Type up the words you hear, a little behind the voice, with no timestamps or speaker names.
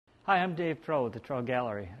Hi, I'm Dave Troll with the Troll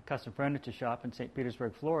Gallery, a custom furniture shop in St.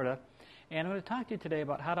 Petersburg, Florida. And I'm going to talk to you today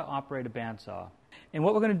about how to operate a bandsaw. And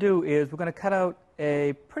what we're going to do is we're going to cut out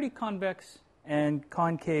a pretty convex and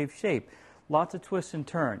concave shape. Lots of twists and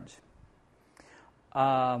turns.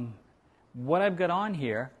 What I've got on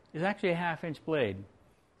here is actually a 1/2-inch blade,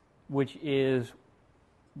 which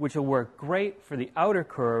will work great for the outer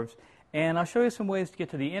curves. And I'll show you some ways to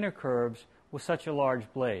get to the inner curves with such a large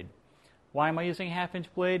blade. Why am I using a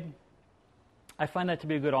 1/2-inch blade? I find that to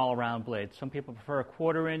be a good all-around blade. Some people prefer a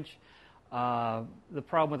 1/4-inch. The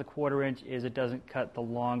problem with a 1/4-inch is it doesn't cut the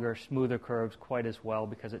longer, smoother curves quite as well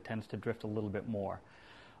because it tends to drift a little bit more.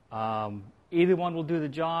 Either one will do the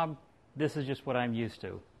job. This is just what I'm used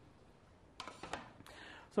to. So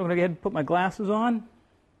I'm going to go ahead and put my glasses on,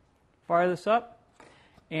 fire this up.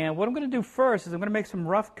 And what I'm going to do first is I'm going to make some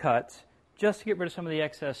rough cuts just to get rid of some of the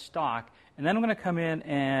excess stock. And then I'm going to come in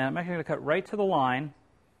and I'm actually going to cut right to the line.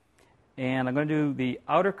 And I'm going to do the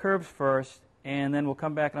outer curves first, and then we'll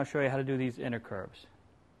come back and I'll show you how to do these inner curves.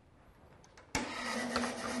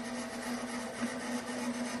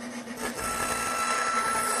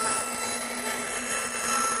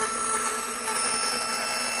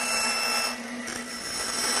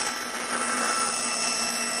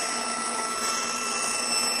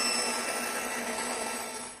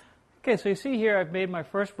 Okay, so you see here I've made my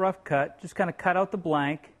first rough cut, just kind of cut out the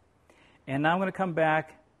blank, and now I'm going to come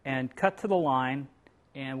back and cut to the line,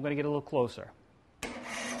 and we're going to get a little closer.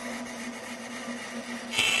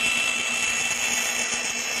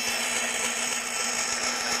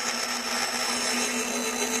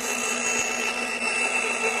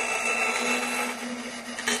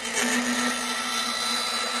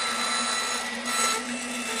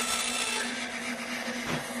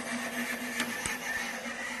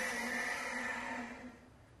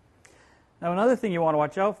 Now another thing you want to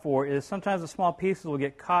watch out for is sometimes the small pieces will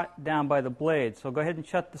get caught down by the blade. So go ahead and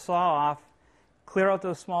shut the saw off, clear out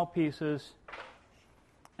those small pieces,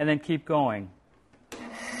 and then keep going.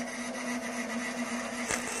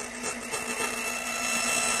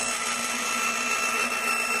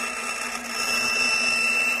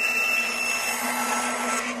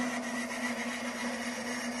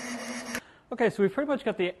 Okay, so we've pretty much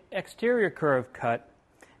got the exterior curve cut,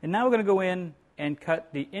 and now we're going to go in and cut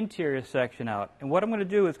the interior section out. And what I'm going to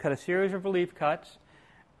do is cut a series of relief cuts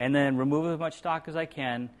and then remove as much stock as I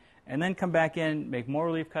can, and then come back in, make more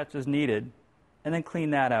relief cuts as needed, and then clean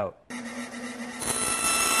that out.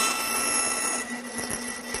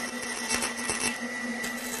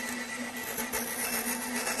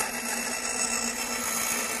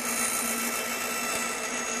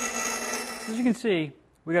 As you can see,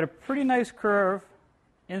 we got a pretty nice curve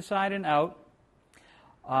inside and out.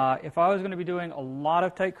 If I was going to be doing a lot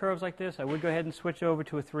of tight curves like this, I would go ahead and switch over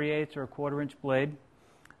to a 3/8 or a 1/4-inch blade.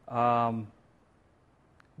 But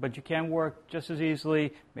you can work just as easily.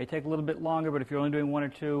 It may take a little bit longer, but if you're only doing 1 or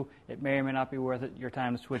 2, it may or may not be worth it your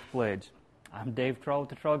time to switch blades. I'm Dave Troll with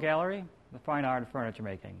the Troll Gallery, the fine art of furniture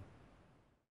making.